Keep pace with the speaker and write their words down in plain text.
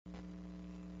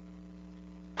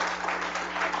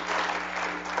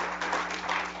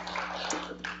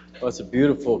Well, it's a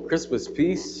beautiful Christmas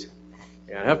piece.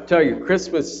 And I have to tell you,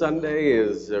 Christmas Sunday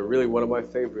is really one of my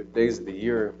favorite days of the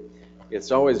year.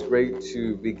 It's always great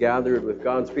to be gathered with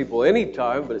God's people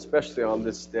anytime, but especially on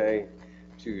this day,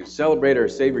 to celebrate our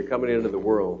Savior coming into the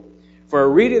world. For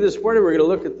our reading this morning, we're going to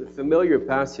look at the familiar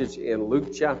passage in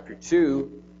Luke chapter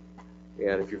 2.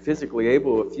 And if you're physically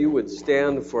able, if you would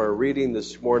stand for our reading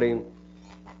this morning,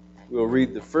 we'll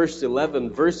read the first 11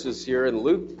 verses here in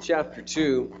Luke chapter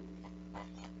 2.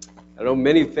 I know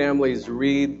many families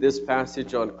read this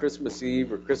passage on Christmas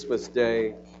Eve or Christmas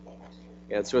Day,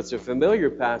 and so it's a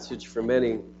familiar passage for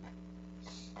many.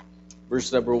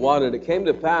 Verse number 1, "And it came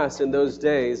to pass in those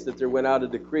days that there went out a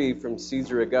decree from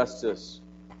Caesar Augustus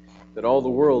that all the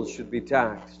world should be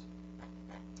taxed.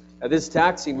 And this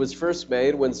taxing was first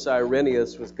made when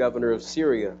Cyrenius was governor of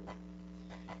Syria.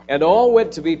 And all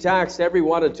went to be taxed, every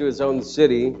one unto his own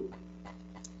city.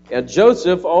 And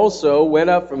Joseph also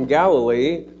went up from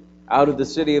Galilee, out of the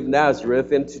city of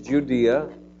Nazareth into Judea,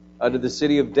 unto the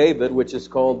city of David, which is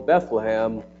called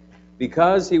Bethlehem,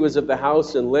 because he was of the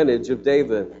house and lineage of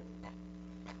David,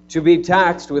 to be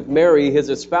taxed with Mary his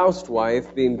espoused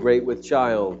wife, being great with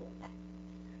child.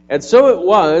 And so it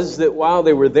was that while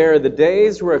they were there, the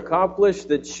days were accomplished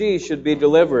that she should be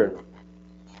delivered.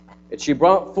 And she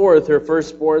brought forth her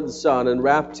firstborn son, and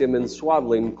wrapped him in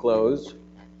swaddling clothes,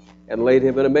 and laid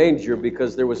him in a manger,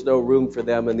 because there was no room for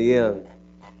them in the inn.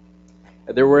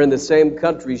 And there were in the same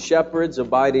country shepherds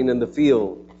abiding in the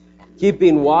field,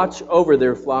 keeping watch over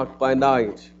their flock by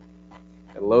night.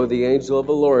 And lo, the angel of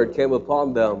the Lord came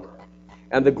upon them,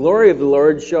 and the glory of the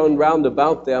Lord shone round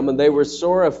about them, and they were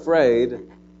sore afraid.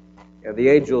 And the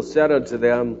angel said unto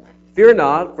them, Fear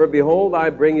not, for behold, I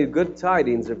bring you good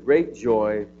tidings of great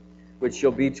joy, which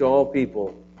shall be to all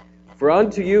people. For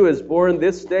unto you is born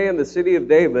this day in the city of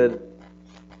David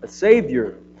a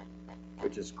Savior,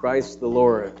 which is Christ the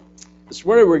Lord." This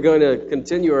morning we're going to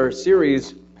continue our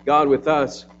series, God with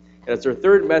Us, and it's our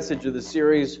third message of the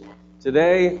series.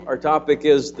 Today our topic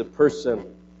is the person.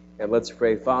 And let's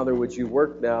pray. Father, would you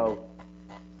work now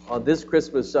on this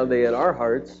Christmas Sunday in our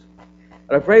hearts?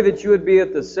 And I pray that you would be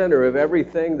at the center of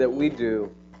everything that we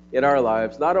do in our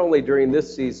lives, not only during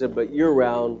this season, but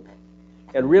year-round.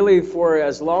 And really for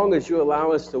as long as you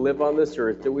allow us to live on this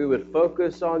earth, that we would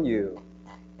focus on you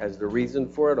as the reason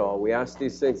for it all. We ask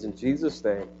these things in Jesus'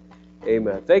 name.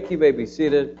 Amen. Thank you. You may be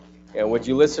seated. And would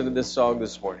you listen to this song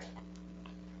this morning?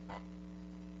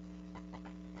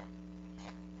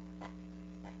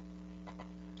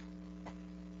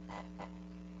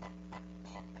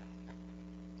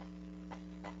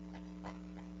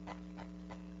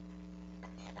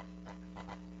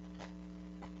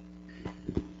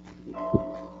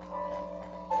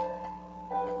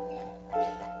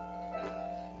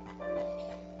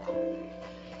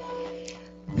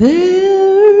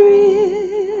 There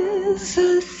is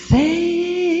a Savior.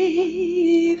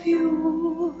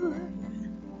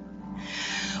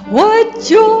 What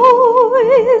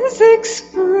joys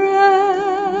express!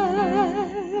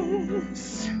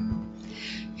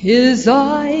 His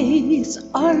eyes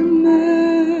are mercy.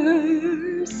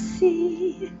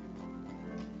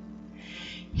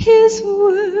 His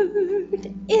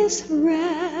word is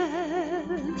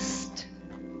rest.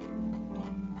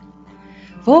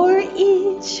 For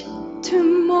each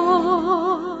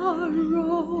tomorrow,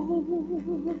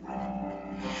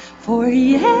 for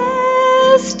yesterday,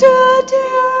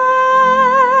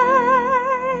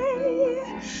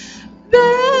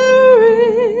 there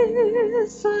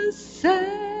is a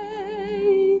Savior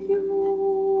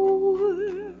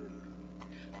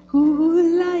who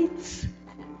lights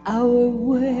our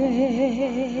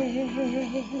way.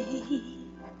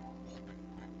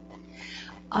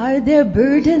 Are there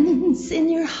burdens in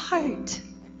your heart?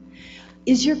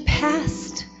 Is your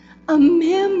past a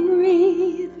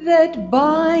memory that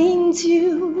binds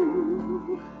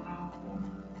you?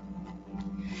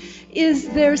 Is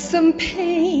there some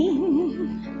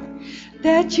pain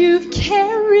that you've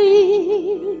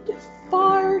carried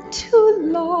far too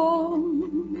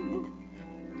long?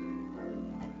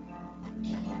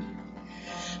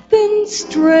 Then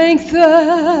strengthen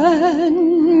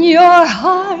your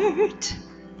heart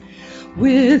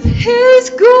with His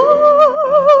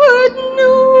good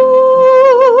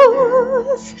news.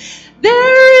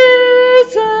 There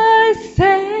is a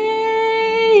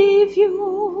Savior,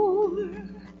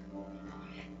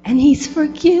 and He's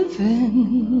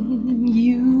forgiven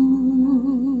you.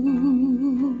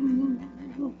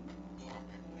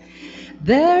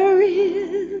 There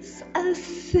is a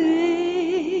Savior.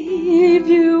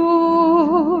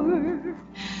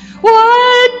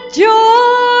 What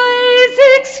joys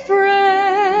express!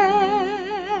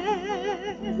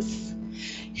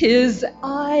 His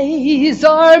eyes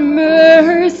are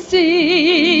mercy,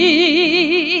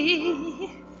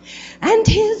 and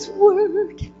His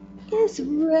word is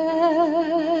rest.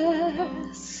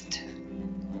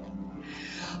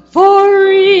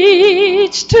 For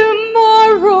each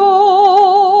tomorrow,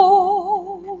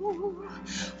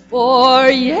 for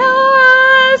yesterday,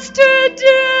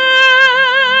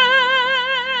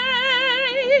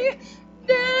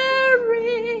 there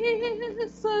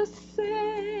is a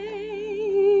Savior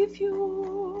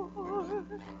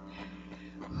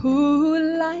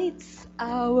who lights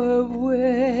our way.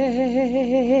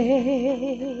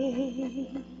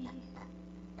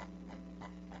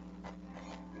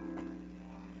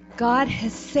 God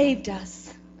has saved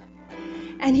us,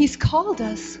 and He's called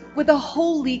us with a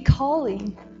holy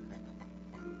calling,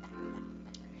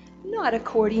 not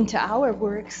according to our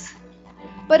works,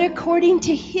 but according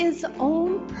to His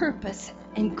own purpose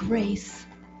and grace,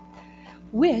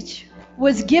 which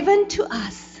was given to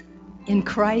us in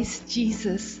Christ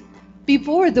Jesus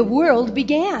before the world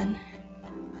began.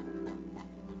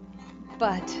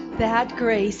 But that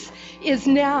grace is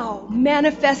now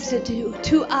manifested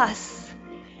to us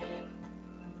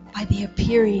by the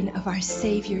appearing of our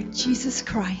Savior, Jesus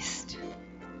Christ,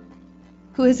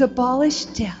 who has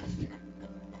abolished death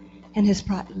and has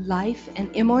brought life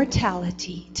and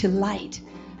immortality to light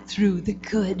through the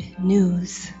good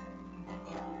news.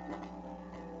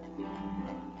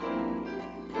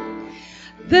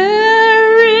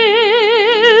 There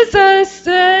is a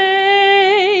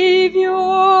Savior.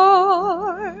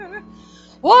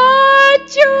 What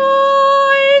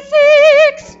joys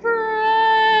express!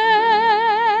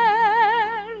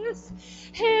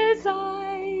 His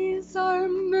eyes are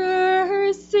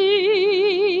mercy.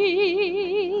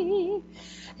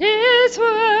 His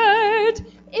word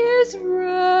is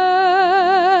rest.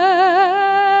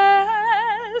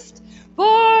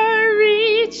 For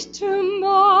each tomorrow,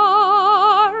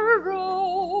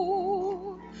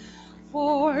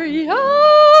 for yesterday,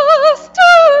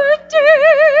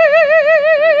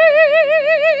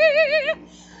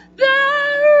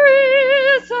 there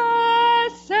is a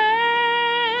Savior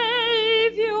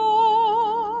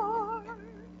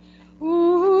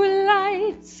who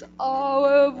lights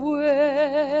our way.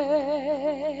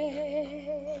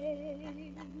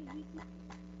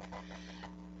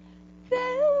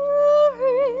 There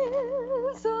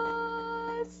is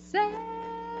a Savior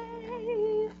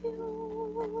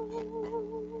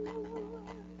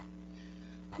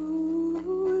who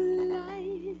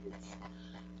lights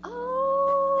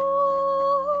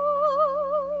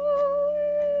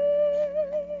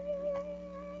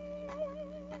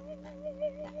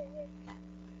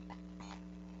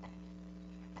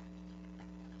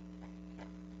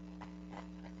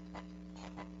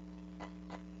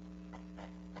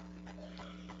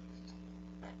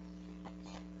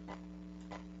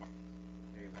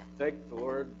Thank the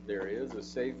Lord, there is a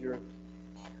Savior.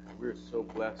 We're so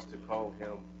blessed to call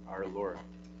Him our Lord.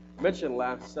 I mentioned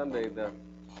last Sunday that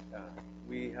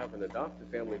we have an adoptive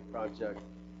family project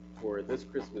for this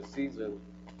Christmas season,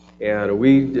 and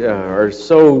we are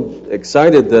so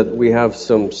excited that we have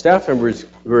some staff members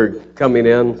who are coming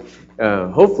in.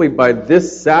 Hopefully by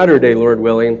this Saturday, Lord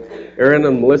willing, Aaron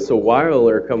and Melissa Weil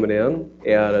are coming in,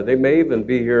 and they may even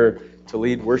be here to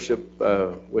lead worship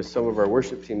with some of our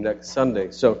worship team next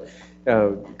Sunday. So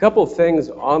a couple things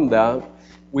on that.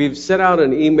 We've sent out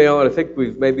an email, and I think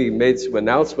we've maybe made some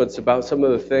announcements about some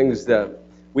of the things that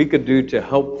we could do to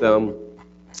help them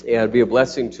and be a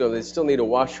blessing to them. They still need a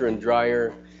washer and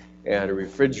dryer and a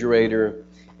refrigerator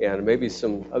and maybe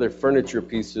some other furniture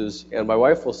pieces. And my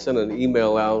wife will send an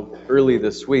email out early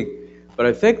this week. But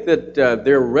I think that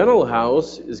their rental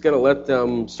house is going to let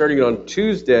them, starting on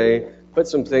Tuesday, put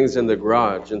some things in the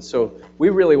garage. And so we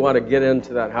really want to get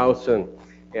into that house and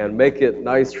make it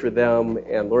nice for them.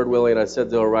 And Lord willing, I said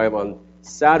they'll arrive on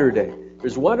Saturday.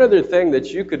 There's one other thing that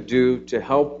you could do to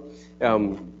help.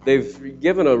 They've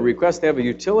given a request to have a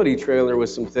utility trailer with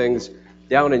some things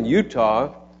down in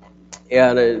Utah.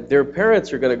 And their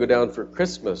parents are going to go down for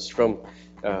Christmas from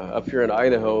up here in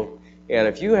Idaho. And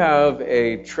if you have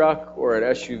a truck or an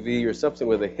SUV or something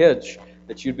with a hitch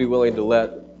that you'd be willing to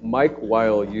let Mike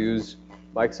Weil use,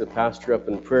 Mike's a pastor up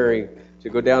in Prairie, to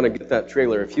go down and get that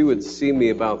trailer. If you would see me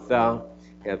about that,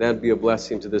 and that'd be a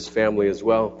blessing to this family as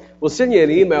well. We'll send you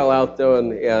an email out, though,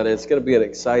 and it's going to be an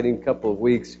exciting couple of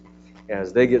weeks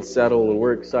as they get settled, and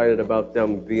we're excited about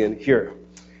them being here.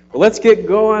 Well, let's get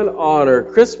going on our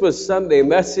Christmas Sunday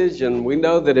message, and we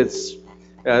know that this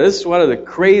is one of the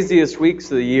craziest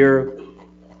weeks of the year.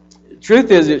 The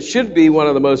truth is, it should be one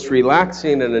of the most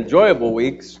relaxing and enjoyable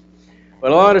weeks,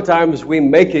 but a lot of times we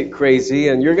make it crazy,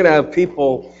 and you're going to have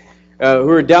people who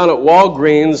are down at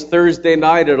Walgreens Thursday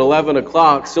night at 11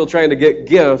 o'clock still trying to get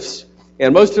gifts.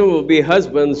 And most of them will be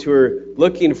husbands who are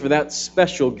looking for that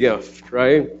special gift,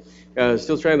 right?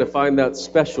 Still trying to find that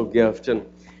special gift. And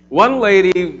one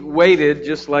lady waited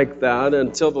just like that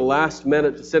until the last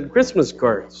minute to send Christmas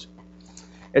cards.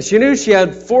 And she knew she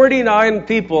had 49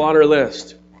 people on her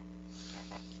list.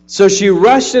 So she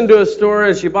rushed into a store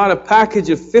and she bought a package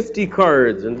of 50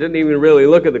 cards and didn't even really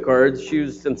look at the cards. She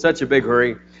was in such a big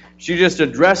hurry. She just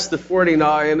addressed the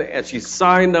 49 and she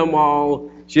signed them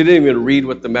all. She didn't even read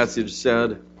what the message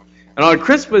said. And on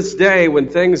Christmas Day, when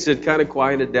things had kind of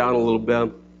quieted down a little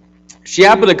bit, she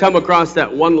happened to come across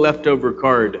that one leftover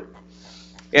card.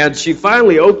 And she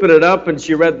finally opened it up and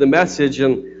she read the message,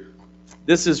 and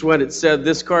this is what it said.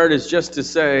 This card is just to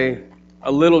say,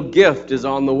 a little gift is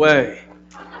on the way.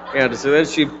 And so then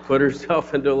she put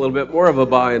herself into a little bit more of a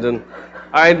bind. And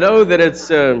I know that it's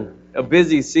a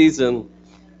busy season.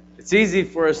 It's easy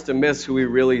for us to miss who we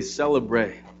really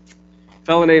celebrate. A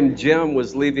fellow named Jim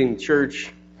was leaving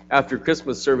church after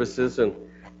Christmas services, and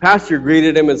pastor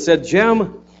greeted him and said,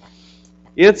 "Jim,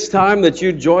 it's time that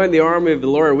you join the army of the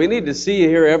Lord. We need to see you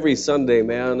here every Sunday,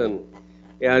 man."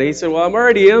 And he said, "Well, I'm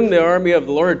already in the army of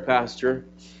the Lord, Pastor."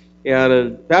 And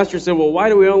the pastor said, "Well, why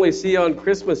do we only see you on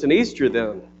Christmas and Easter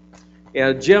then?"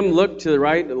 And Jim looked to the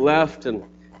right and left, and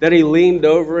then he leaned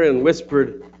over and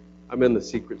whispered, "I'm in the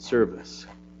Secret Service."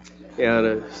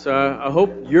 And so I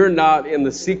hope you're not in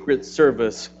the Secret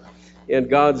Service in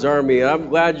God's army. I'm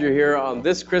glad you're here on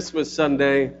this Christmas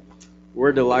Sunday.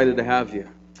 We're delighted to have you.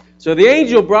 So the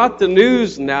angel brought the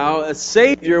news now, a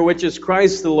Savior, which is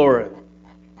Christ the Lord.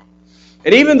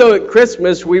 And even though at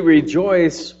Christmas we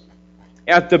rejoice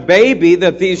at the baby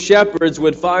that these shepherds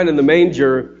would find in the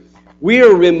manger, we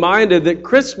are reminded that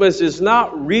Christmas is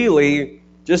not really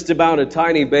just about a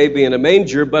tiny baby in a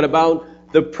manger, but about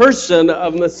the person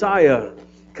of Messiah,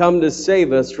 come to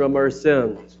save us from our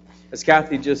sins. As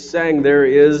Kathy just sang, there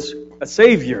is a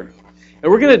Savior.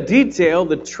 And we're going to detail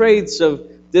the traits of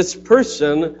this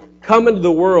person come into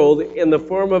the world in the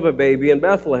form of a baby in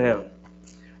Bethlehem.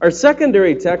 Our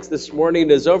secondary text this morning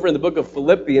is over in the book of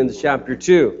Philippians chapter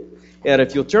 2. And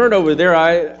if you'll turn over there,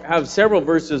 I have several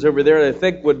verses over there that I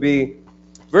think would be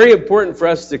very important for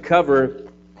us to cover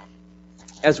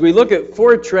as we look at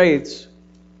 4 traits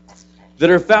that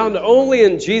are found only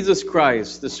in Jesus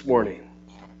Christ this morning.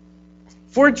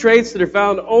 4 traits that are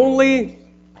found only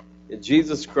in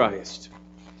Jesus Christ.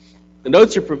 The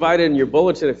notes are provided in your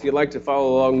bulletin if you'd like to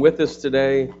follow along with us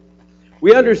today.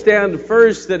 We understand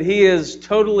first that He is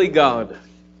totally God.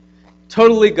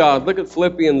 Totally God. Look at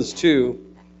Philippians 2,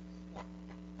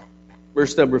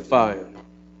 verse number 5.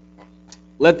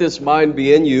 "Let this mind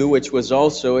be in you, which was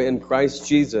also in Christ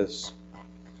Jesus,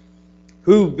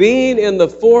 who being in the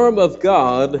form of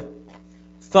God,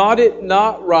 thought it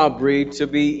not robbery to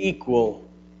be equal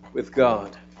with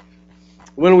God."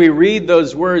 When we read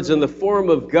those words, in the form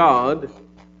of God,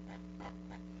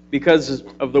 because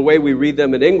of the way we read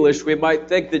them in English, we might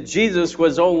think that Jesus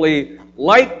was only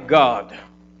like God.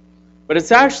 But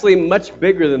it's actually much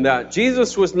bigger than that.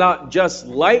 Jesus was not just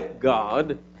like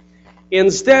God.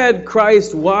 Instead,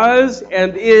 Christ was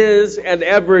and is and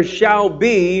ever shall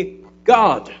be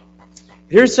God.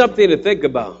 Here's something to think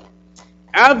about.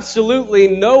 Absolutely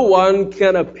no one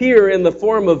can appear in the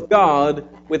form of God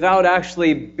without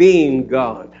actually being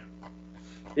God.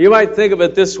 You might think of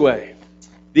it this way.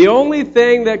 The only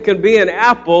thing that can be an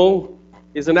apple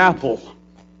is an apple.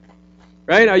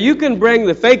 Right? Now you can bring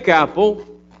the fake apple,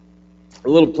 a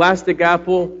little plastic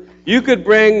apple. You could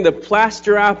bring the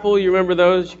plaster apple. You remember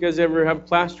those? You guys ever have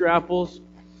plaster apples?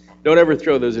 Don't ever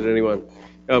throw those at anyone.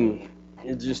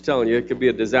 Just telling you, it could be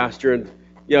a disaster. And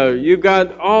you've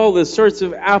got all the sorts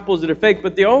of apples that are fake,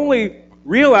 but the only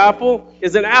real apple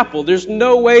is an apple. There's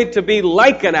no way to be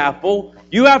like an apple.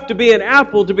 You have to be an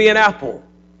apple to be an apple.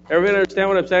 Everybody understand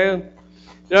what I'm saying?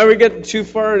 Now we're getting too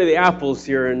far into the apples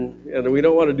here, and we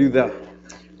don't want to do that.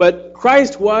 But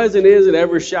Christ was and is and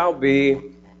ever shall be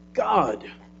God.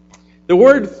 The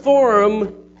word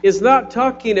form is not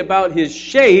talking about His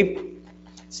shape.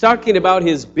 It's talking about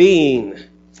His being.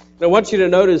 And I want you to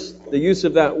notice the use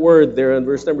of that word there in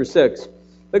verse number 6.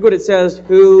 Look what it says,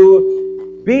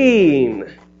 who being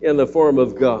in the form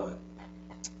of God,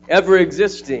 ever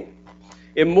existing,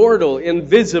 immortal,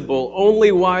 invisible,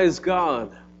 only wise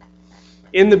God.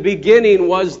 In the beginning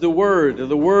was the Word.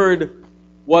 The Word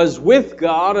was with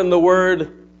God, and the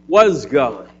Word was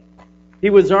God.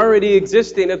 He was already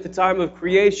existing at the time of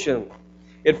creation.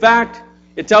 In fact,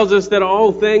 it tells us that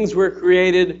all things were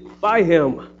created by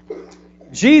Him.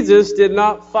 Jesus did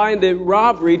not find it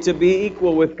robbery to be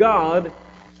equal with God.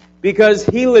 because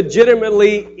he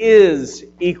legitimately is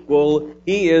equal.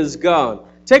 He is God.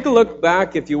 Take a look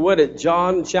back, if you would, at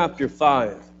John chapter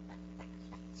 5.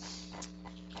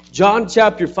 John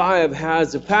chapter 5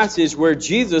 has a passage where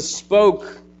Jesus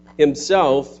spoke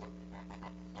himself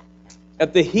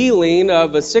at the healing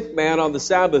of a sick man on the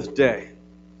Sabbath day.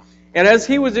 And as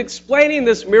he was explaining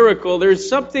this miracle, there's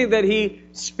something that he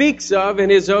speaks of in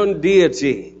his own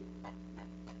deity.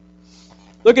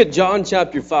 Look at John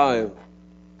chapter 5,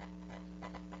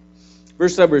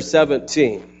 verse number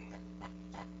 17.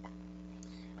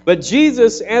 But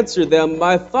Jesus answered them,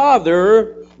 My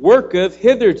Father worketh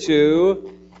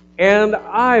hitherto, and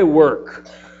I work.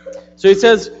 So he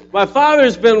says, my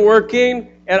Father's been working,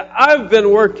 and I've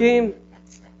been working.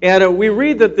 And we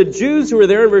read that the Jews who were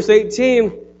there in verse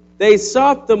 18, they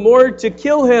sought the more to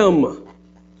kill him,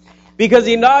 because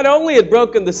he not only had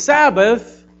broken the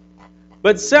Sabbath,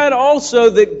 but said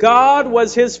also that God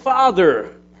was his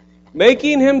Father,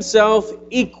 making himself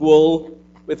equal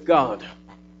with God.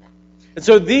 And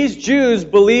so these Jews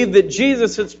believed that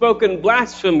Jesus had spoken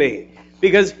blasphemy,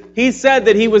 because he said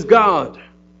that he was God.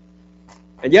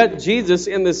 And yet Jesus,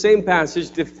 in the same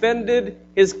passage, defended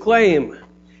his claim.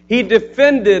 He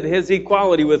defended his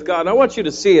equality with God. I want you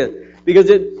to see it,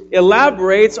 because it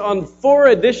elaborates on 4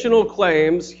 additional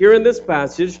claims here in this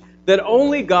passage that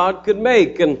only God could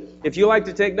make. And if you like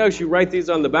to take notes, you write these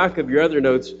on the back of your other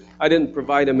notes. I didn't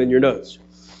provide them in your notes.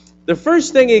 The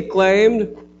first thing he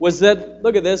claimed was that,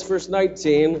 look at this, verse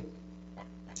 19.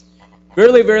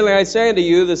 Verily, verily, I say unto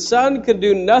you, the Son can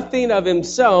do nothing of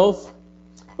himself,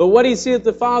 but what he seeth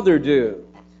the Father do.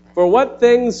 For what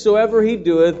things soever he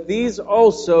doeth, these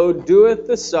also doeth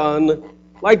the Son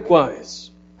likewise.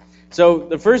 So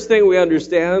the first thing we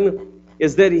understand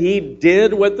is that he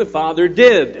did what the Father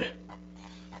did,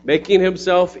 making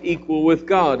himself equal with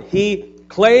God. He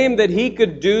claimed that he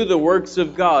could do the works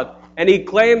of God, and he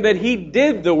claimed that he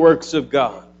did the works of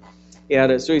God.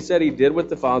 And so he said he did what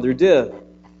the Father did.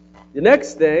 The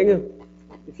next thing,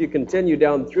 if you continue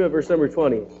down through verse number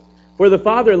 20. For the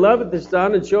Father loveth the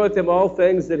Son, and showeth him all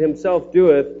things that himself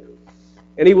doeth.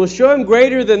 And he will show him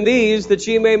greater than these, that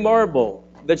ye may marvel.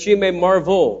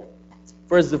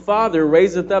 For as the Father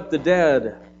raiseth up the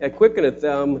dead, and quickeneth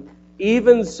them,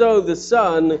 even so the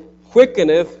Son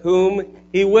quickeneth whom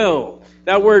he will.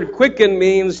 That word quicken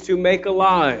means to make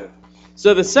alive.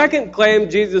 So the second claim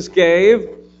Jesus gave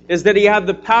is that he had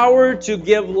the power to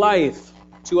give life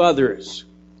to others.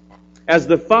 As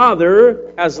the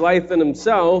Father has life in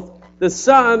himself, the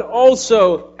Son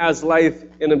also has life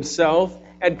in himself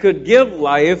and could give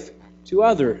life to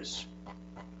others.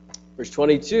 Verse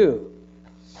 22.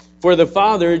 For the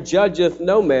Father judgeth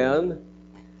no man,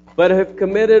 but hath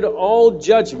committed all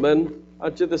judgment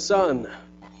unto the Son.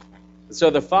 So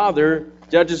the Father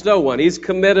judges no one. He's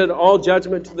committed all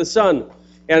judgment to the Son.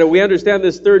 And we understand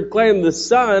this third claim, the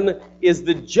Son is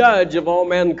the judge of all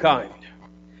mankind.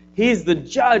 He's the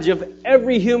judge of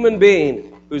every human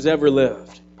being who's ever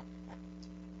lived.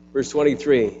 Verse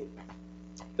 23,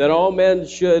 that all men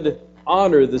should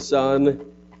honor the Son,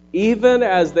 even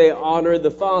as they honor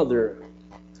the Father.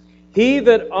 He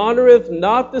that honoreth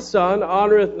not the Son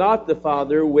honoreth not the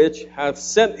Father which hath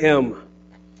sent him.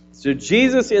 So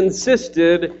Jesus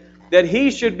insisted that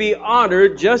he should be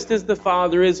honored just as the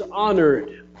Father is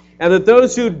honored, and that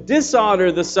those who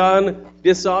dishonor the Son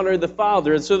dishonor the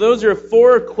Father. And so those are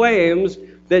 4 claims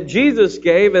that Jesus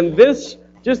gave in this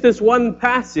one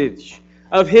passage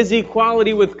of his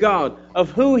equality with God,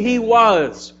 of who he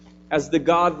was as the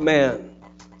God-man.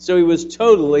 So he was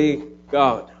totally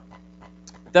God.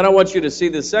 Then I want you to see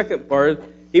the second part.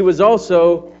 He was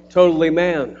also totally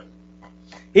man.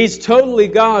 He's totally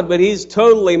God, but he's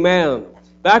totally man.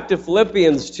 Back to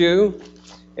Philippians 2.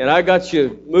 And I got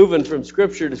you moving from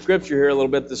Scripture to Scripture here a little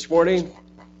bit this morning.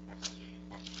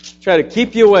 Try to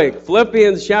keep you awake.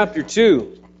 Philippians chapter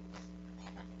 2.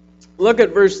 Look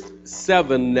at verse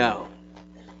 7 now.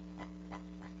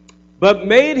 But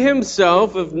made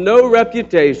himself of no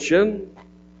reputation,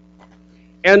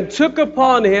 and took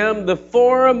upon him the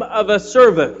form of a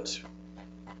servant,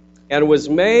 and was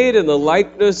made in the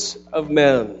likeness of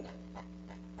men.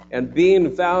 And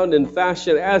being found in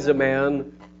fashion as a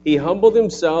man, he humbled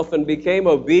himself and became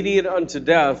obedient unto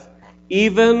death,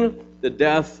 even the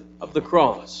death of the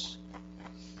cross.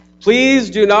 Please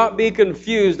do not be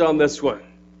confused on this one.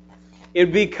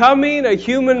 In becoming a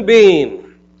human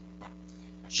being,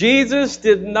 Jesus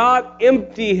did not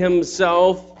empty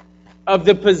himself of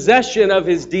the possession of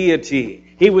his deity.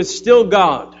 He was still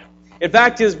God. In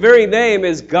fact, his very name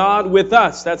is God with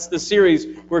us. That's the series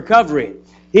we're covering.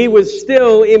 He was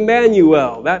still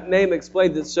Emmanuel. That name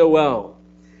explains it so well.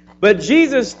 But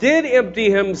Jesus did empty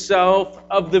himself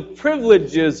of the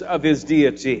privileges of his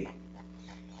deity.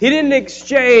 He didn't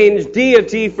exchange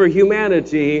deity for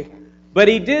humanity, but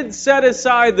he did set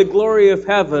aside the glory of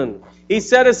heaven. He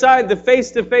set aside the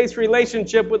face-to-face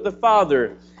relationship with the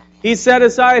Father. He set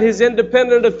aside his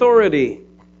independent authority.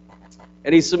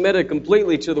 And he submitted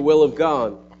completely to the will of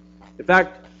God. In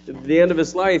fact, at the end of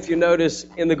his life, you notice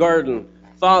in the garden,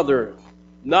 Father,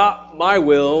 not my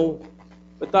will,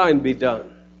 but thine be done.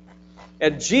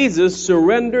 And Jesus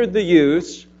surrendered the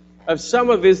use of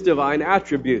some of his divine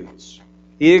attributes.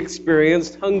 He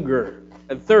experienced hunger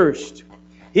and thirst.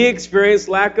 He experienced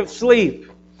lack of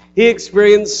sleep. He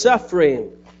experienced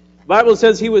suffering. The Bible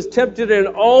says he was tempted in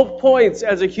all points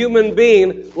as a human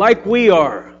being like we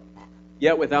are,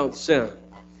 yet without sin.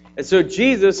 And so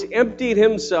Jesus emptied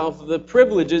himself of the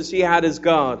privileges he had as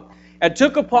God and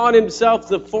took upon himself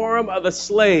the form of a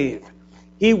slave.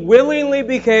 He willingly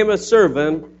became a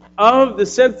servant of the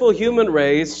sinful human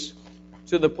race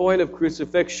to the point of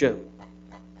crucifixion.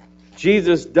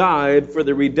 Jesus died for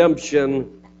the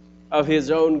redemption of his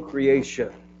own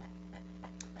creation.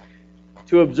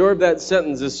 To absorb that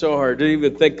sentence is so hard to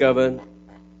even think of it.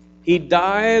 He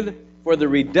died for the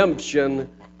redemption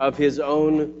of his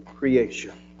own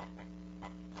creation.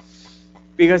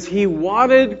 Because he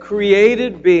wanted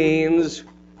created beings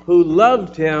who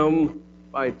loved him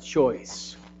by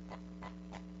choice.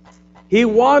 He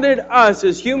wanted us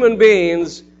as human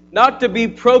beings not to be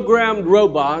programmed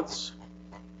robots,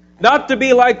 not to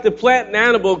be like the plant and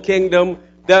animal kingdom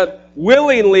that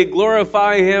willingly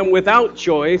glorify him without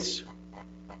choice.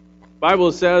 The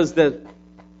Bible says that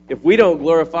if we don't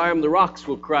glorify him, the rocks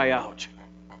will cry out.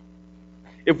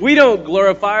 If we don't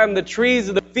glorify him, the trees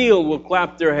of the field will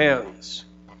clap their hands.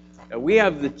 And we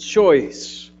have the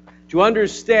choice to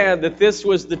understand that this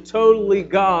was the totally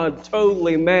God,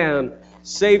 totally man,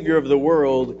 Savior of the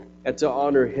world, and to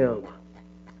honor him.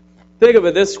 Think of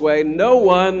it this way, no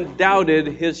one doubted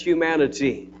his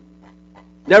humanity.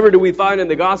 Never do we find in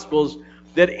the Gospels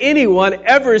that anyone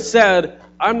ever said,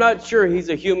 I'm not sure he's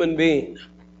a human being.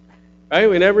 Right?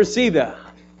 We never see that.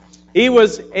 He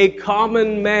was a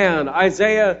common man.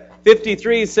 Isaiah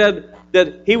 53 said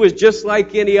that he was just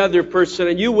like any other person,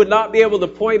 and you would not be able to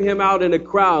point him out in a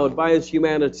crowd by his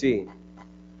humanity.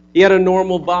 He had a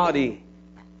normal body.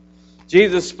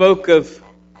 Jesus spoke of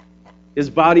his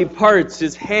body parts,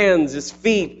 his hands, his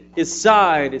feet, his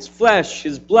side, his flesh,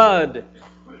 his blood.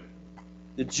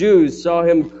 The Jews saw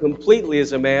him completely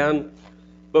as a man,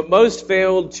 but most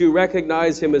failed to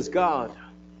recognize him as God.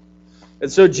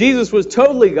 And so Jesus was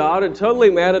totally God and totally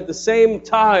man at the same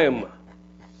time.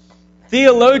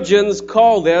 Theologians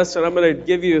call this, and I'm going to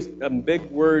give you a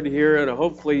big word here, and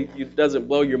hopefully it doesn't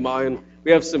blow your mind.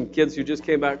 We have some kids who just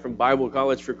came back from Bible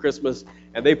college for Christmas,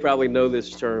 and they probably know this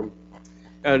term.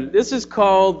 And this is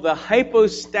called the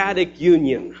hypostatic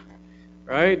union.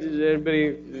 Right? Did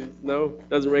anybody know?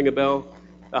 Doesn't ring a bell?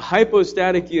 A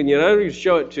hypostatic union. I'm going to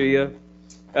show it to you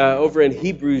over in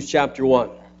Hebrews chapter 1.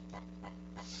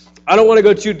 I don't want to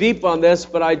go too deep on this,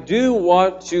 but I do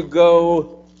want to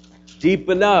go deep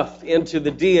enough into the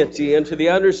deity, into the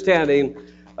understanding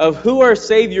of who our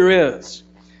Savior is.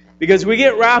 Because we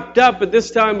get wrapped up at this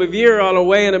time of year on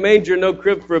away in a manger, no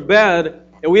crib for a bed,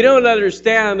 and we don't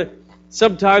understand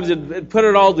sometimes and put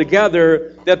it all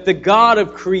together that the God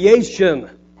of creation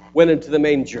went into the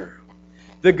manger.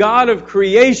 The God of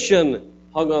creation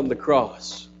hung on the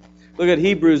cross. Look at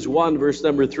Hebrews 1, verse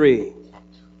number 3.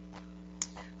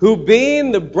 Who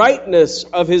being the brightness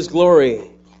of his glory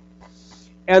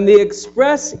and the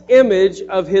express image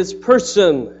of his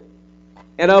person,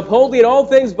 and upholding all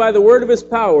things by the word of his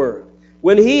power,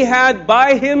 when he had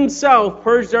by himself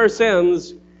purged our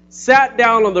sins, sat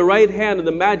down on the right hand of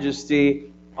the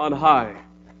majesty on high.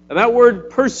 And that word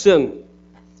person,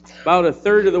 about a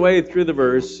third of the way through the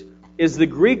verse, is the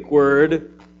Greek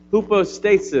word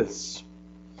hypostasis,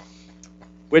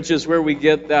 which is where we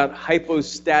get that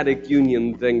hypostatic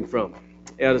union thing from.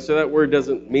 And so that word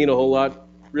doesn't mean a whole lot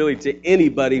really to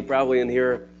anybody probably in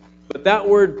here. But that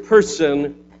word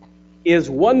person is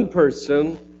one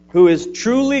person who is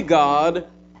truly God,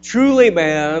 truly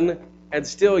man, and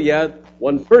still yet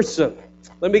one person.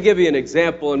 Let me give you an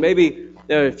example, and maybe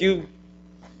if you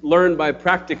learn by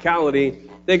practicality,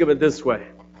 think of it this way.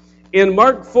 In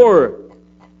Mark 4,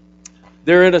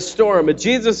 they're in a storm, and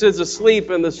Jesus is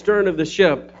asleep in the stern of the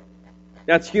ship.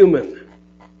 That's human.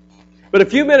 But a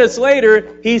few minutes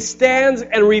later, he stands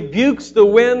and rebukes the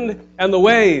wind and the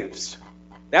waves.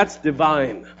 That's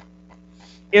divine.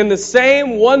 In the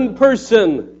same one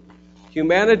person,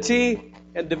 humanity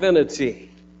and divinity.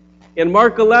 In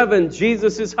Mark 11,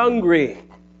 Jesus is hungry.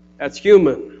 That's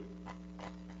human.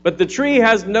 But the tree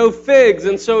has no figs,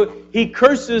 and so he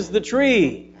curses the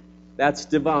tree. That's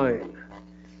divine.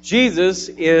 Jesus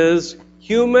is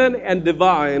human and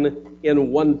divine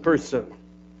in one person.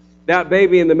 That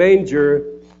baby in the manger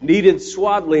needed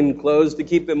swaddling clothes to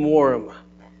keep him warm.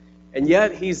 And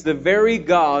yet he's the very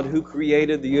God who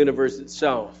created the universe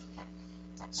itself.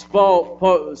 Spall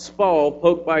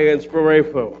poked by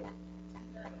inspiration.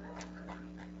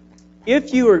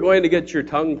 If you are going to get your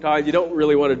tongue tied, you don't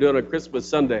really want to do it on Christmas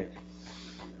Sunday.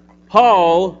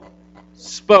 Paul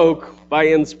spoke by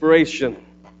inspiration.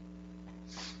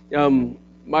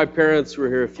 My parents were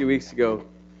here a few weeks ago,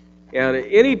 and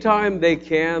anytime they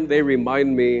can, they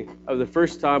remind me of the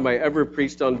first time I ever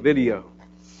preached on video.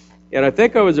 And I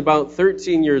think I was about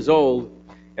 13 years old,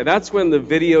 and that's when the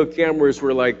video cameras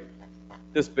were like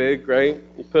this big, right?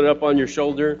 You put it up on your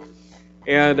shoulder.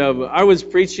 And I was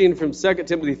preaching from 2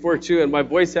 Timothy 4:2, and my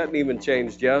voice hadn't even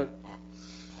changed yet.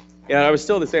 And I was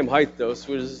still the same height, though,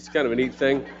 so it was kind of a neat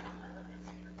thing.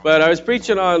 But I was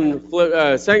preaching on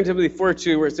 2 Timothy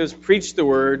 4:2, where it says, preach the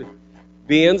word,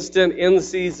 be instant, in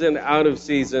season, out of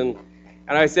season.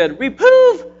 And I said,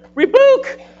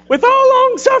 rebuke with all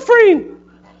long suffering.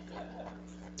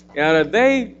 And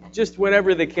they just,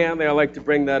 whenever they can, they like to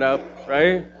bring that up,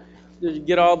 right? You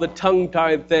get all the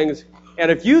tongue-tied things. And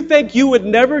if you think you would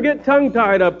never get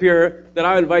tongue-tied up here, then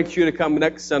I invite you to come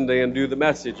next Sunday and do the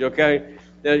message, okay?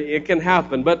 It can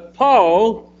happen. But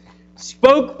Paul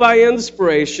spoke by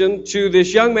inspiration to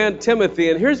this young man, Timothy.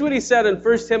 And here's what he said in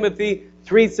 1 Timothy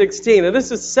 3:16. And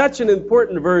this is such an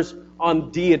important verse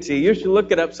on deity. You should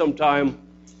look it up sometime.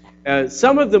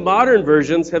 Some of the modern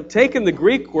versions have taken the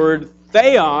Greek word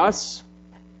theos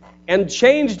and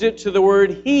changed it to the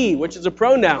word he, which is a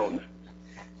pronoun.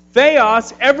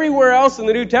 Theos, everywhere else in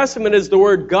the New Testament, is the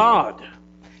word God.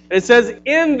 And it says,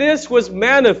 in this was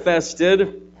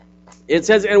manifested, it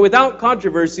says, and without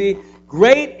controversy,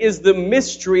 great is the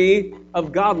mystery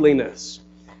of godliness.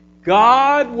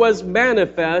 God was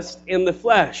manifest in the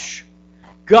flesh.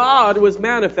 God was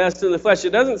manifest in the flesh.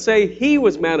 It doesn't say he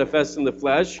was manifest in the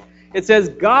flesh. It says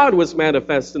God was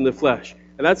manifest in the flesh.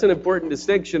 And that's an important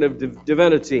distinction of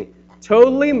divinity.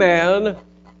 Totally man,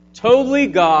 totally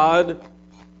God,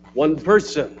 one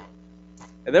person.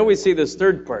 And then we see this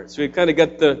third part. So we kind of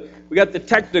got the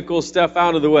technical stuff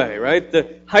out of the way, right?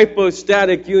 The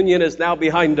hypostatic union is now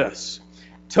behind us.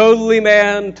 Totally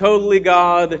man, totally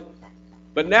God.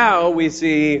 But now we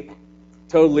see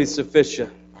totally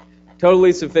sufficient.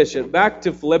 Totally sufficient. Back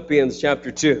to Philippians chapter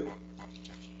 2.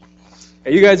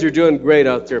 And you guys are doing great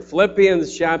out there.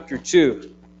 Philippians chapter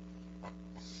 2.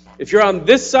 If you're on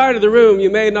this side of the room, you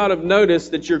may not have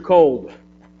noticed that you're cold.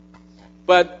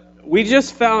 But we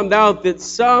just found out that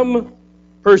some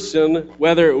person,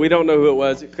 whether we don't know who it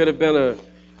was, it could have been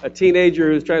a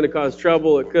teenager who's trying to cause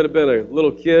trouble, it could have been a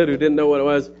little kid who didn't know what it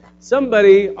was.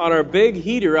 Somebody on our big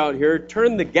heater out here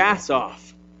turned the gas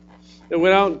off and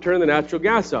went out and turned the natural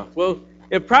gas off. Well,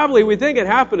 we think it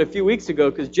happened a few weeks ago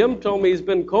because Jim told me he's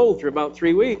been cold for about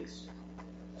 3 weeks.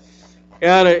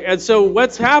 And so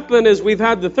what's happened is we've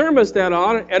had the thermostat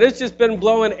on and it's just been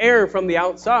blowing air from the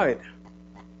outside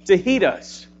to heat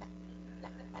us.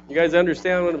 You guys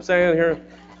understand what I'm saying here?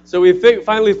 So we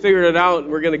finally figured it out,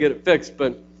 and we're going to get it fixed.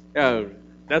 But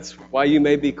that's why you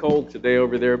may be cold today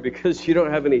over there, because you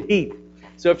don't have any heat.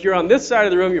 So if you're on this side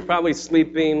of the room, you're probably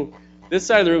sleeping. This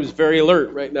side of the room is very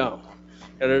alert right now.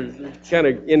 And they're kind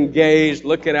of engaged,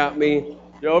 looking at me.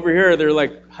 Over here, they're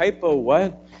like, hypo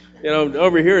what?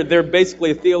 Over here, they're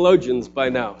basically theologians by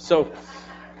now. So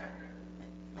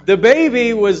the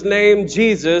baby was named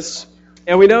Jesus.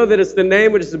 And we know that it's the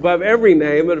name which is above every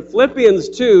name. But Philippians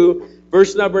 2,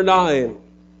 verse number 9.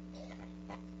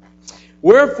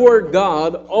 Wherefore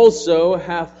God also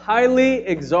hath highly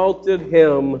exalted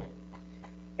him,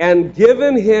 and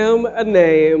given him a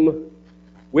name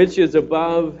which is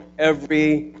above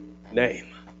every name.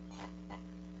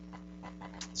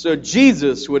 So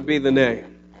Jesus would be the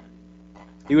name.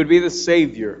 He would be the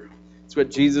Savior. That's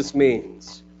what Jesus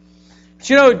means.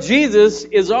 But Jesus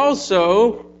is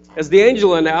also, as the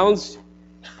angel announced,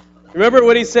 remember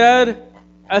what he said?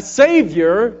 A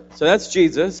Savior, so that's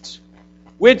Jesus,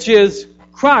 which is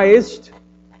Christ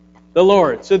the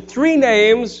Lord. So 3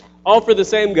 names, all for the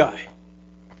same guy.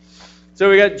 So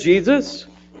we got Jesus,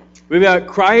 we've got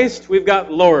Christ, we've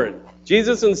got Lord.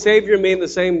 Jesus and Savior mean the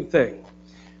same thing.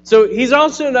 So he's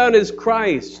also known as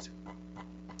Christ.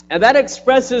 And that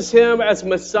expresses him as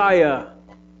Messiah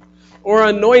or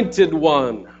Anointed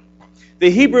One.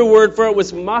 The Hebrew word for it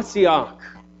was Mashiach.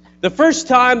 The first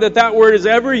time that word is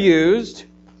ever used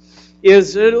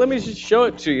is, let me just show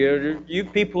it to you. You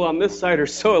people on this side are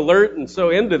so alert and so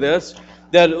into this.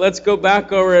 that let's go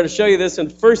back over and show you this in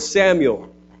 1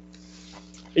 Samuel.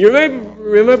 You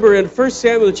remember in 1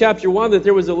 Samuel chapter 1 that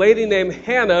there was a lady named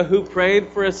Hannah who prayed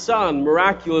for a son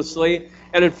miraculously.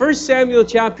 And in 1 Samuel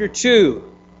chapter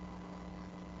 2,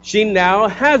 she now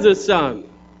has a son.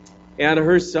 And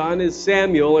her son is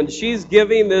Samuel. And she's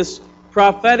giving this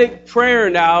prophetic prayer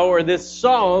now, or this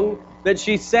song that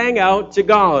she sang out to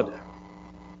God.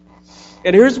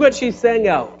 And here's what she sang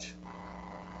out.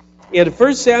 In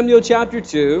 1 Samuel chapter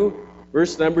 2,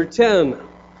 verse number 10.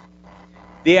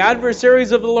 The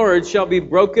adversaries of the Lord shall be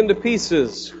broken to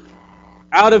pieces.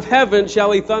 Out of heaven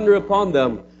shall he thunder upon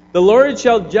them. The Lord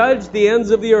shall judge the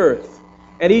ends of the earth.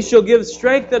 And he shall give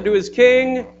strength unto his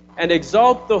king, and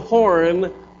exalt the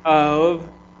horn of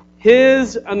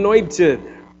his anointed.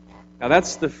 Now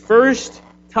that's the first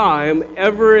time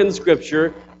ever in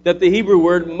Scripture that the Hebrew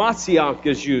word Mashiach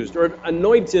is used, or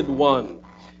anointed one.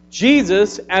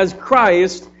 Jesus, as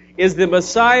Christ, is the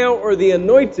Messiah or the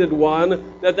anointed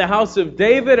one that the house of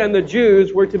David and the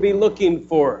Jews were to be looking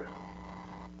for.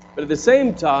 But at the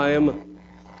same time,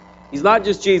 he's not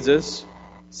just Jesus,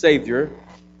 Savior.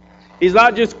 He's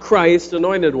not just Christ,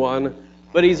 anointed one,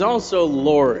 but he's also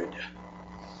Lord.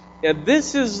 And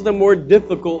this is the more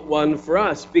difficult one for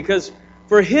us, because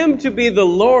for him to be the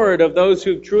Lord of those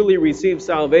who've truly received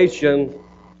salvation,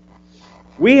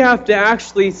 we have to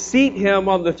actually seat him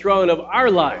on the throne of our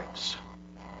lives.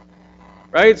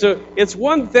 Right? So it's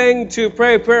one thing to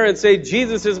pray a prayer and say,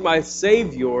 Jesus is my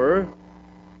Savior.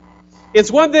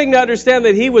 It's one thing to understand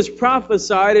that he was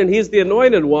prophesied and he's the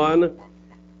anointed one.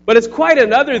 But it's quite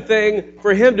another thing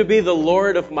for him to be the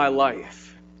Lord of my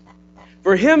life.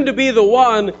 For him to be the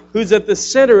one who's at the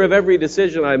center of every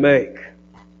decision I make.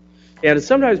 And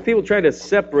sometimes people try to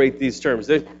separate these terms.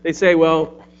 They say,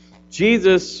 well,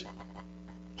 Jesus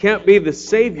can't be the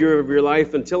Savior of your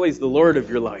life until he's the Lord of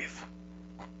your life.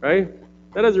 Right?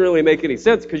 That doesn't really make any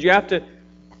sense, because you have to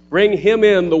bring him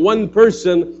in, the one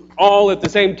person, all at the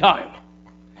same time.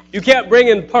 You can't bring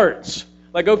in parts.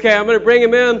 Like, okay, I'm going to bring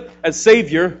him in as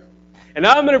Savior, and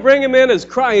now I'm going to bring him in as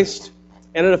Christ,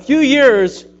 and in a few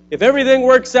years, if everything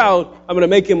works out, I'm going to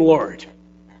make him Lord.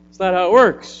 That's not how it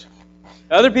works.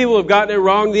 Other people have gotten it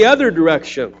wrong the other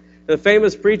direction. The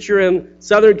famous preacher in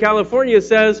Southern California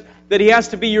says that he has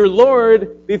to be your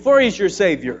Lord before he's your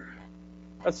Savior.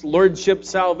 That's lordship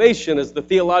salvation is the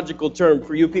theological term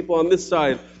for you people on this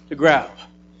side to grab.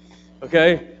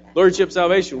 Okay? Lordship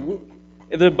salvation.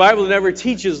 The Bible never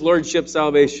teaches lordship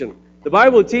salvation. The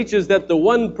Bible teaches that the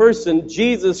one person,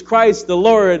 Jesus Christ the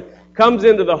Lord, comes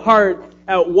into the heart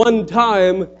at one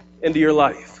time into your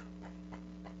life.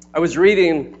 I was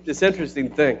reading this interesting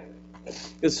thing.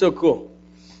 It's so cool.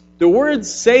 The word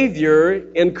Savior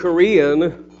in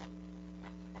Korean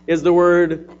is the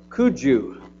word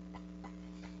kuju.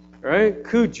 Right?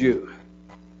 Kuju.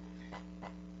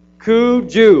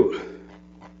 Kuju.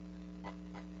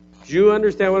 Do you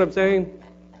understand what I'm saying?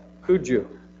 Kuju.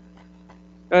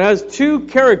 It has two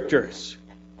characters.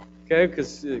 Okay?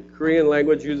 Because the Korean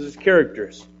language uses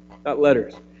characters, not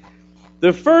letters.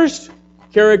 The first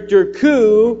character,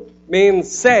 ku,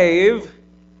 means save.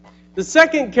 The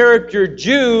second character,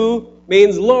 Ju,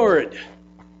 means Lord.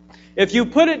 If you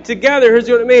put it together, here's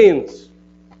what it means.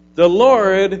 The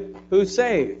Lord who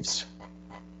saves.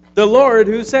 The Lord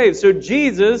who saves. So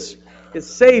Jesus is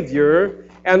Savior,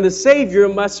 and the Savior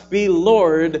must be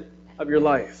Lord of your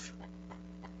life.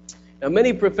 Now,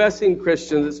 many professing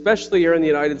Christians, especially here in the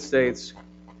United States,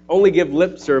 only give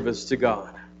lip service to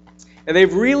God. And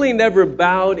they've really never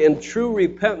bowed in true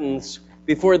repentance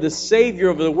before the Savior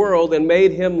of the world and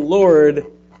made him Lord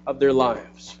of their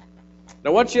lives.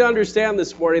 Now, I want you to understand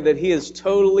this morning that he is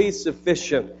totally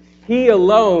sufficient. He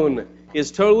alone is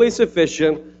totally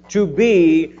sufficient to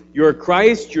be your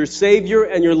Christ, your Savior,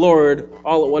 and your Lord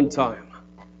all at one time.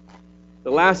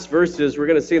 The last verses we're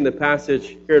going to see in the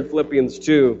passage here in Philippians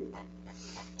 2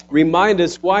 remind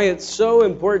us why it's so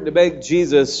important to make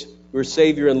Jesus your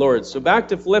Savior and Lord. So back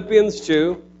to Philippians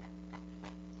 2,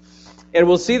 and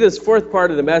we'll see this fourth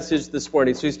part of the message this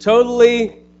morning. So he's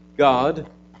totally God,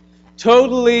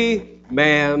 totally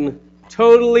man,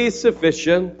 totally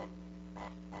sufficient.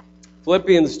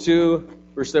 Philippians 2,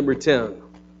 verse number 10.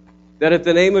 That at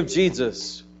the name of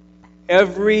Jesus,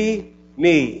 every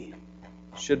knee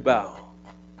should bow.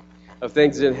 Of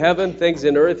things in heaven, things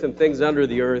in earth, and things under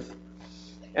the earth.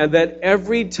 And that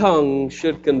every tongue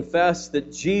should confess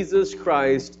that Jesus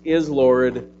Christ is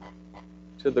Lord,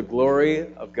 to the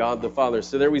glory of God the Father.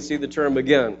 So there we see the term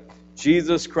again.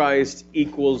 Jesus Christ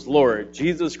equals Lord.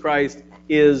 Jesus Christ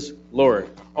is Lord.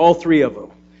 All three of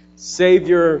them.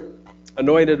 Savior,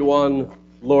 Anointed One,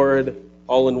 Lord,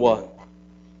 all in one.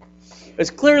 It's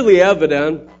clearly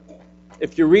evident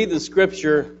if you read the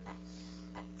Scripture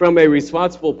from a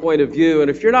responsible point of view, and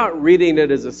if you're not reading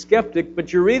it as a skeptic,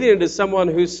 but you're reading it as someone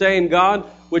who's saying, God,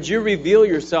 would you reveal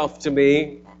yourself to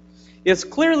me? It's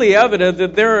clearly evident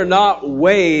that there are not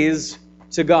ways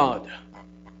to God.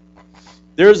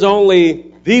 There's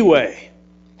only the way.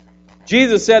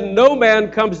 Jesus said, no man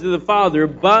comes to the Father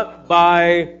but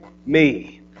by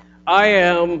me. I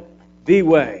am the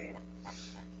way.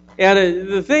 And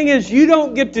the thing is, you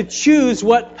don't get to choose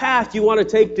what path you want to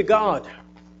take to God.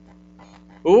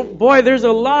 Oh boy, there's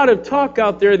a lot of talk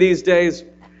out there these days.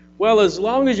 Well, as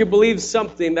long as you believe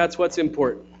something, that's what's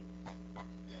important.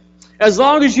 As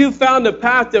long as you've found a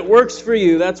path that works for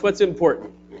you, that's what's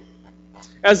important.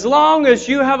 As long as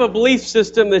you have a belief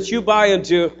system that you buy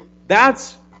into,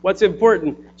 that's what's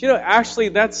important. You know, actually,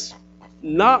 that's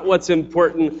not what's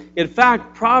important. In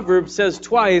fact, Proverbs says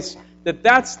twice that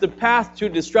that's the path to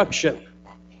destruction.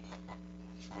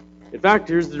 In fact,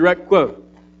 here's the direct quote.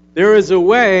 There is a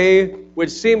way which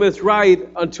seemeth right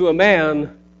unto a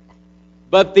man,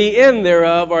 but the end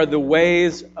thereof are the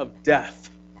ways of death.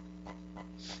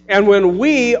 And when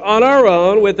we, on our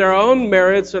own, with our own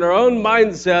merits and our own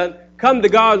mindset, come to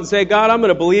God and say, God, I'm going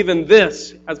to believe in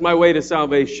this as my way to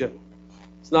salvation.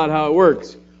 It's not how it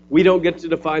works. We don't get to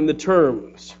define the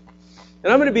terms.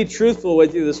 And I'm going to be truthful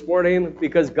with you this morning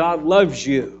because God loves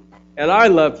you and I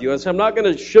love you. And so I'm not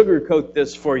going to sugarcoat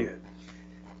this for you.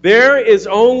 There is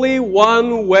only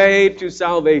one way to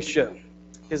salvation.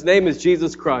 His name is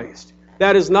Jesus Christ.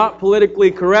 That is not politically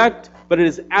correct, but it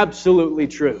is absolutely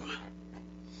true.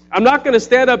 I'm not going to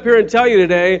stand up here and tell you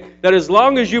today that as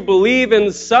long as you believe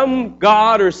in some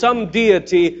God or some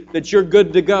deity that you're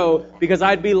good to go, because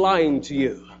I'd be lying to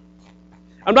you.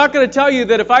 I'm not going to tell you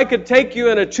that if I could take you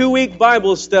in a 2-week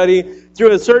Bible study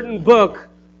through a certain book,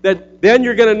 that then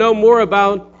you're going to know more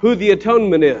about who the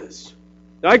atonement is.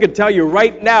 Now, I could tell you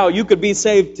right now, you could be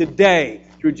saved today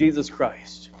through Jesus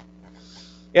Christ.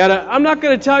 And I'm not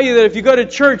going to tell you that if you go to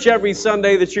church every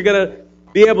Sunday that you're going to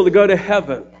be able to go to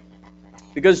heaven.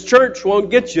 Because church won't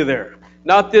get you there.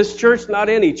 Not this church, not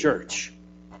any church.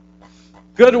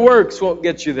 Good works won't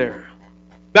get you there.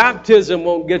 Baptism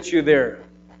won't get you there.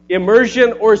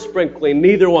 Immersion or sprinkling,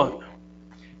 neither one.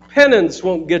 Penance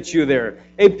won't get you there.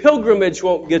 A pilgrimage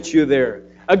won't get you there.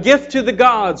 A gift to the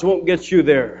gods won't get you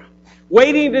there.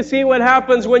 Waiting to see what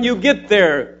happens when you get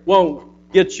there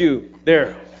won't get you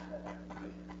there.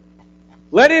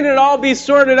 Letting it all be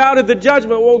sorted out at the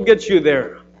judgment won't get you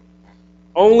there.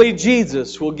 Only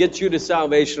Jesus will get you to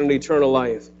salvation and eternal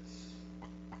life.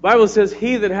 The Bible says,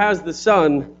 he that has the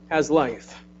Son has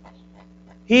life.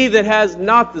 He that has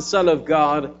not the Son of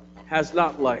God has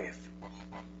not life.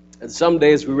 And some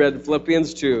days we read in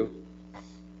Philippians 2,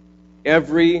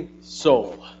 every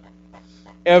soul,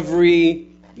 every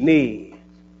knee,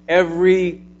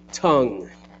 every tongue,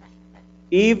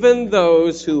 even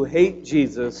those who hate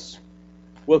Jesus,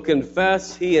 will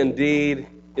confess he indeed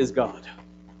is God.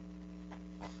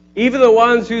 Even the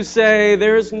ones who say,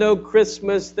 there is no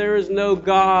Christmas, there is no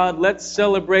God, let's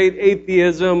celebrate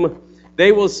atheism,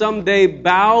 they will someday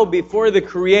bow before the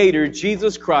Creator,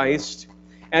 Jesus Christ,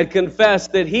 and confess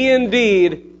that He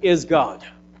indeed is God.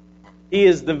 He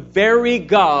is the very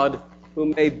God who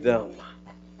made them.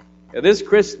 Now, this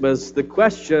Christmas, the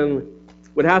question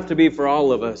would have to be for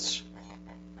all of us.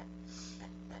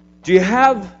 Do you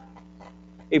have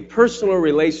a personal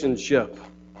relationship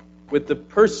with the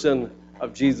person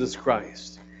of Jesus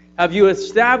Christ? Have you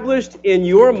established in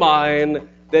your mind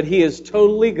that He is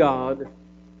totally God,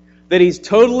 that He's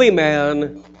totally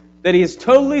man, that He's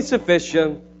totally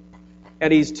sufficient,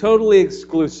 and He's totally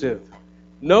exclusive?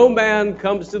 No man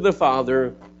comes to the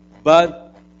Father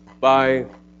but by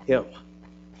Him.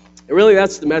 And really,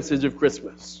 that's the message of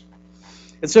Christmas.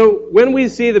 And so when we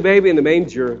see the baby in the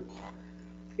manger,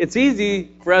 it's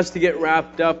easy for us to get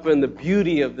wrapped up in the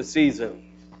beauty of the season.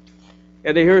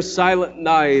 And to hear Silent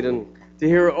Night, and to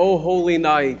hear O Holy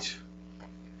Night,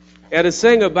 and to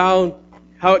sing about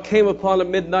how it came upon a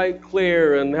midnight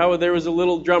clear, and how there was a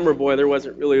little drummer boy. There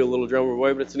wasn't really a little drummer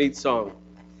boy, but it's a neat song.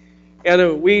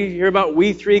 And we hear about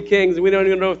we three kings, and we don't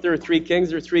even know if there are three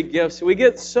kings or three gifts. And we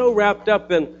get so wrapped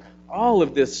up in all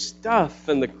of this stuff,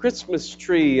 and the Christmas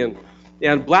tree,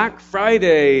 and Black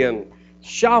Friday, and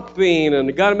shopping, and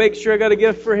I got to make sure I got a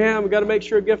gift for him, I got to make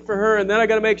sure a gift for her, and then I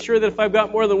got to make sure that if I've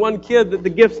got more than one kid, that the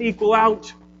gifts equal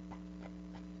out.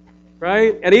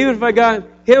 Right? And even if I got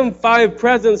him 5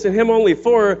 presents and him only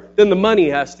 4, then the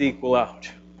money has to equal out.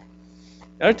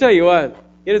 And I'll tell you what,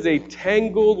 it is a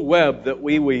tangled web that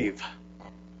we weave.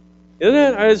 Isn't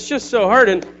it? It's just so hard.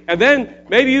 And then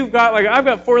maybe you've got, like I've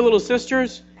got 4 little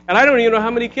sisters, and I don't even know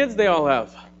how many kids they all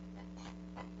have.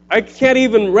 I can't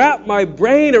even wrap my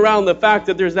brain around the fact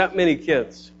that there's that many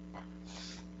kids.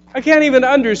 I can't even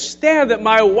understand that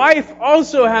my wife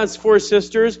also has 4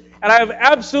 sisters, and I have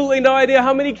absolutely no idea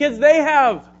how many kids they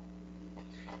have.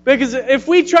 Because if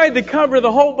we tried to cover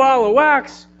the whole ball of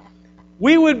wax,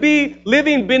 we would be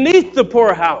living beneath the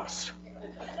poorhouse,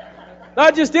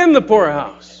 not just in the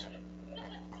poorhouse.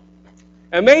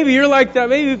 And maybe you're like that.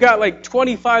 Maybe you've got like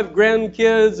 25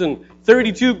 grandkids and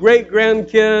 32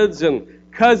 great-grandkids and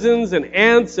cousins and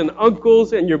aunts and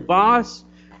uncles and your boss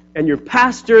and your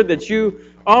pastor that you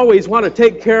always want to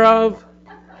take care of.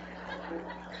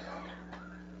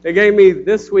 They gave me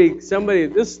this week, this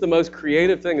is the most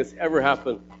creative thing that's ever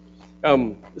happened.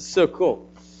 It's so cool.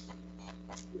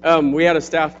 We had a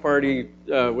staff party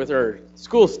with our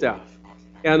school staff.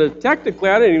 And technically,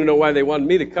 I didn't even know why they wanted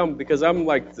me to come because I'm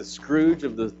like the Scrooge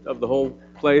of the whole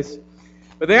place.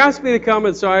 But they asked me to come,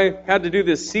 and so I had to do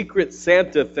this secret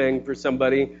Santa thing for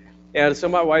somebody. And so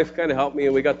my wife kind of helped me,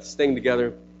 and we got this thing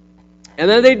together. And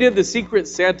then they did the secret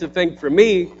Santa thing for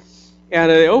me, and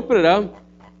they opened it up,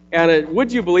 and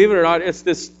would you believe it or not, it's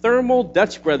this thermal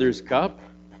Dutch Brothers cup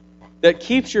that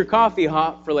keeps your coffee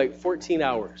hot for like 14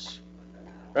 hours.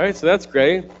 Right? So that's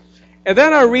great. And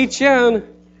then I reach in,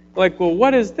 like, well,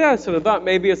 what is this? And I thought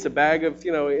maybe it's a bag of,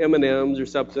 M&Ms or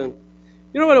something.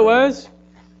 You know what it was?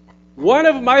 One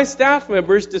of my staff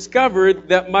members discovered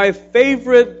that my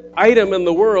favorite item in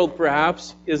the world,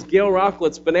 perhaps, is Gail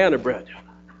Rocklett's banana bread.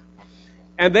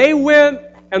 And they went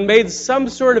and made some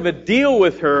sort of a deal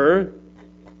with her.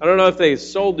 I don't know if they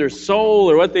sold their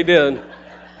soul or what they did,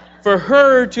 for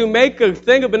her to make a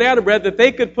thing of banana bread that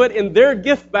they could put in their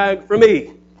gift bag for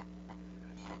me.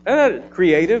 Isn't that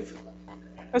creative?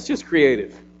 That's just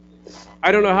creative.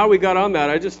 I don't know how we got on that.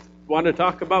 I just wanted to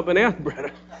talk about banana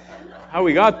bread. How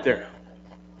we got there.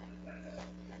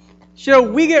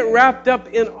 We get wrapped up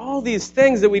in all these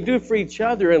things that we do for each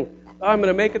other, and I'm going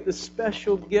to make it the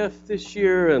special gift this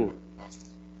year, and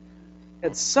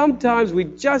sometimes we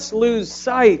just lose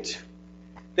sight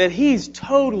that He's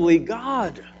totally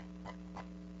God.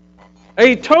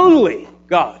 Totally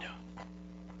God.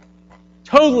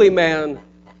 Totally man.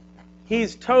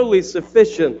 He's totally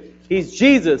sufficient. He's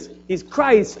Jesus. He's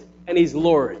Christ. And He's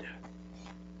Lord.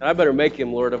 And I better make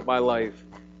Him Lord of my life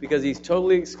because He's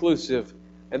totally exclusive.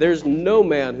 And there's no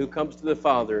man who comes to the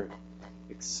Father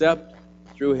except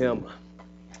through Him.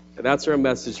 And that's our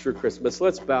message for Christmas.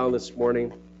 Let's bow this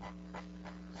morning.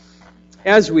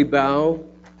 As we bow,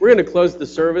 we're going to close the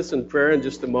service in prayer in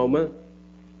just a moment.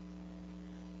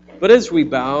 But as we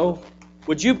bow,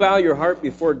 would you bow your heart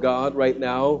before God right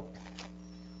now?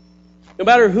 No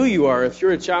matter who you are, if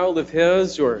you're a child of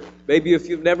His or maybe if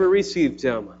you've never received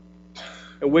Him.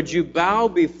 And would you bow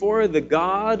before the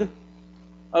God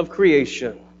of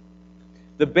creation,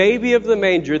 the baby of the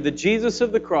manger, the Jesus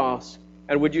of the cross,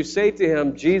 and would you say to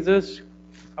Him, Jesus,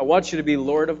 I want you to be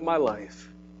Lord of my life.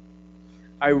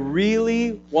 I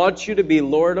really want you to be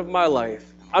Lord of my life.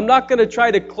 I'm not going to try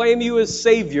to claim you as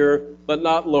Savior, but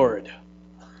not Lord.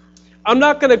 I'm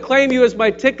not going to claim you as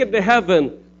my ticket to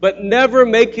heaven, but never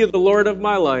make you the Lord of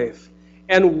my life.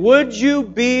 And would you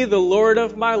be the Lord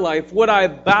of my life? Would I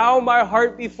bow my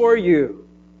heart before you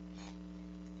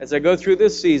as I go through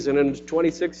this season in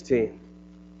 2016?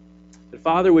 And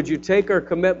Father, would you take our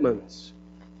commitments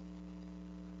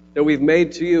that we've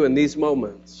made to you in these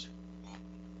moments,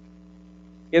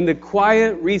 in the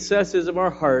quiet recesses of our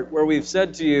heart where we've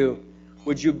said to you,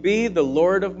 would you be the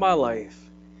Lord of my life?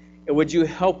 And would you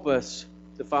help us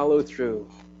to follow through?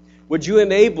 Would you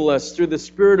enable us through the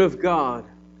Spirit of God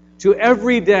to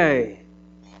every day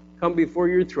come before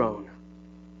your throne?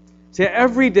 To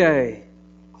every day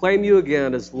claim you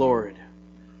again as Lord.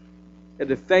 And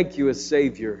to thank you as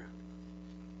Savior.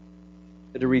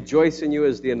 And to rejoice in you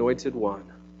as the Anointed One.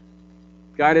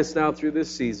 Guide us now through this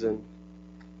season.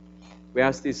 We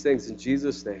ask these things in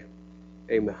Jesus' name.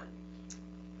 Amen.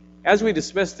 As we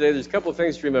dismiss today, there's a couple of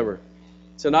things to remember.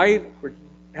 Tonight, we're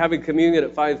having communion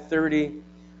at 5:30.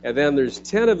 And then there's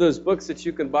 10 of those books that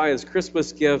you can buy as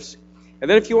Christmas gifts. And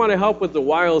then if you want to help with the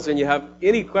Wiles and you have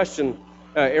any question,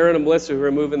 Aaron and Melissa, who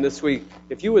are moving this week,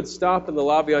 if you would stop in the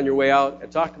lobby on your way out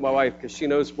and talk to my wife because she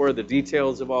knows more of the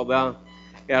details of all that.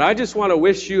 And I just want to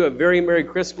wish you a very Merry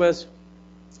Christmas.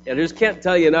 And I just can't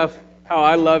tell you enough how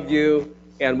I love you.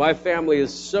 And my family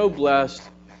is so blessed.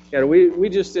 And we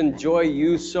just enjoy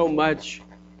you so much.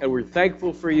 And we're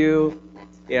thankful for you.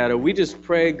 And we just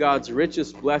pray God's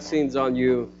richest blessings on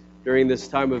you during this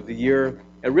time of the year.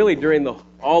 And really during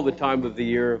all the time of the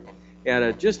year.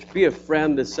 And just be a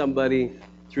friend to somebody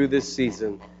through this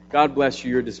season. God bless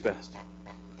you. You're dismissed.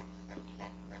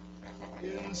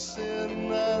 In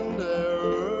sin and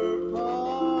error,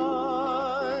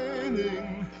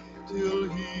 till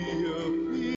he appears.